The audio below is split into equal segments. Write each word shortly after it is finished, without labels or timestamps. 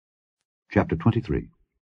Chapter 23.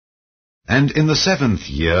 And in the 7th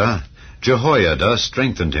year Jehoiada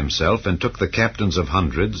strengthened himself, and took the captains of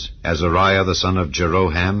hundreds, Azariah the son of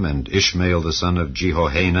Jeroham, and Ishmael the son of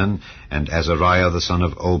Jehohanan, and Azariah the son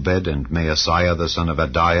of Obed, and Maaseiah the son of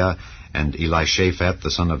Adaiah, and Elishaphat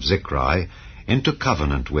the son of Zichri, into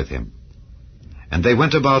covenant with him. And they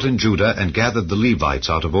went about in Judah, and gathered the Levites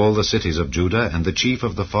out of all the cities of Judah, and the chief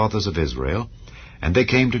of the fathers of Israel, and they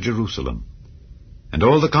came to Jerusalem. And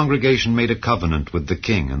all the congregation made a covenant with the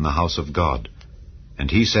king in the house of God. And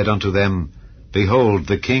he said unto them, Behold,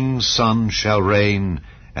 the king's son shall reign,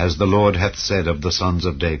 as the Lord hath said of the sons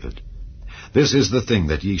of David. This is the thing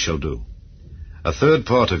that ye shall do. A third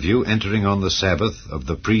part of you entering on the Sabbath, of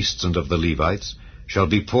the priests and of the Levites, shall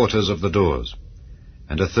be porters of the doors.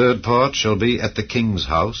 And a third part shall be at the king's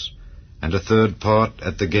house, and a third part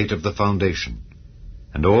at the gate of the foundation.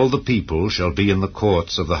 And all the people shall be in the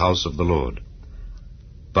courts of the house of the Lord.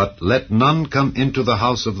 But let none come into the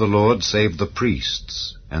house of the Lord save the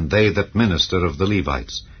priests, and they that minister of the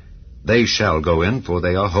Levites. They shall go in, for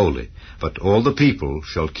they are holy, but all the people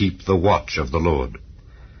shall keep the watch of the Lord.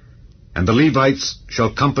 And the Levites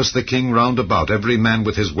shall compass the king round about, every man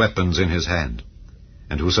with his weapons in his hand.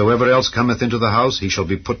 And whosoever else cometh into the house, he shall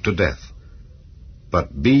be put to death.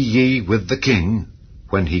 But be ye with the king,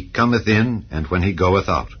 when he cometh in, and when he goeth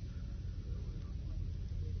out.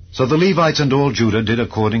 So the Levites and all Judah did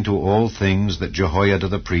according to all things that Jehoiada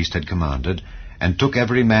the priest had commanded, and took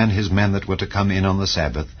every man his men that were to come in on the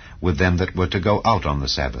Sabbath, with them that were to go out on the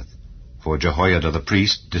Sabbath. For Jehoiada the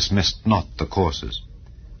priest dismissed not the courses.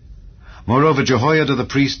 Moreover, Jehoiada the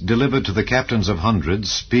priest delivered to the captains of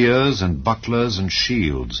hundreds spears and bucklers and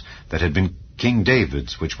shields that had been King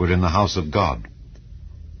David's, which were in the house of God.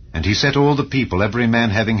 And he set all the people, every man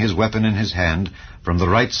having his weapon in his hand, from the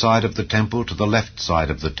right side of the temple to the left side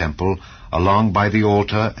of the temple, along by the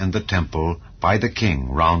altar and the temple, by the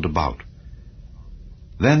king round about.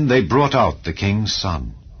 Then they brought out the king's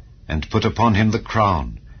son, and put upon him the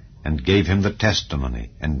crown, and gave him the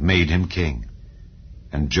testimony, and made him king.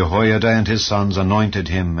 And Jehoiada and his sons anointed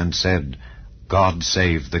him, and said, God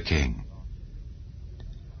save the king.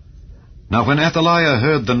 Now when Athaliah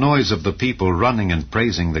heard the noise of the people running and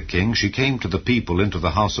praising the king, she came to the people into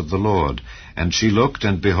the house of the Lord. And she looked,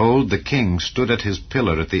 and behold, the king stood at his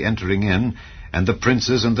pillar at the entering in, and the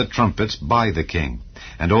princes and the trumpets by the king.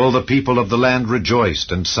 And all the people of the land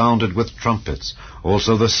rejoiced, and sounded with trumpets,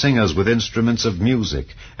 also the singers with instruments of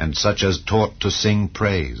music, and such as taught to sing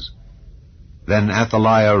praise. Then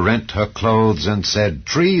Athaliah rent her clothes, and said,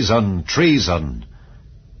 Treason! Treason!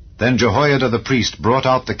 Then Jehoiada the priest brought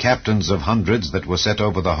out the captains of hundreds that were set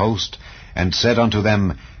over the host, and said unto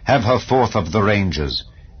them, Have her forth of the ranges,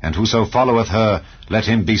 and whoso followeth her, let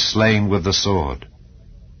him be slain with the sword.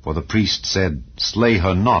 For the priest said, Slay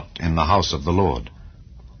her not in the house of the Lord.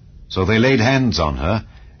 So they laid hands on her,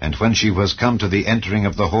 and when she was come to the entering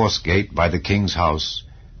of the horse gate by the king's house,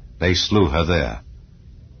 they slew her there.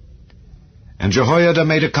 And Jehoiada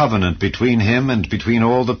made a covenant between him and between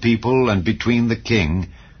all the people and between the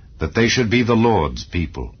king, that they should be the Lord's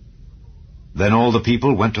people. Then all the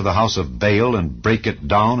people went to the house of Baal, and brake it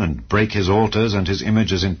down, and brake his altars and his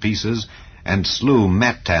images in pieces, and slew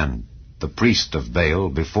Mattan, the priest of Baal,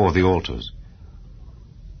 before the altars.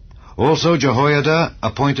 Also Jehoiada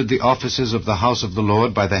appointed the offices of the house of the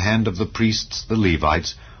Lord by the hand of the priests the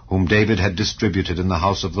Levites, whom David had distributed in the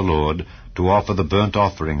house of the Lord, to offer the burnt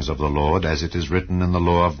offerings of the Lord, as it is written in the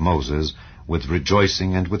law of Moses, with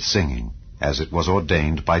rejoicing and with singing, as it was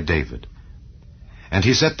ordained by David. And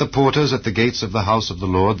he set the porters at the gates of the house of the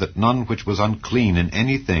Lord, that none which was unclean in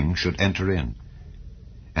anything should enter in.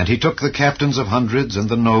 And he took the captains of hundreds, and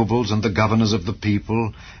the nobles, and the governors of the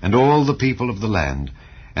people, and all the people of the land,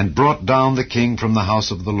 and brought down the king from the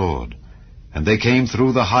house of the Lord. And they came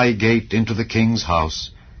through the high gate into the king's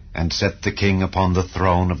house, and set the king upon the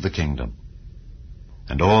throne of the kingdom.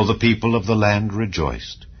 And all the people of the land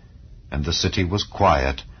rejoiced, and the city was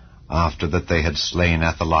quiet, after that they had slain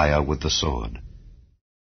Athaliah with the sword.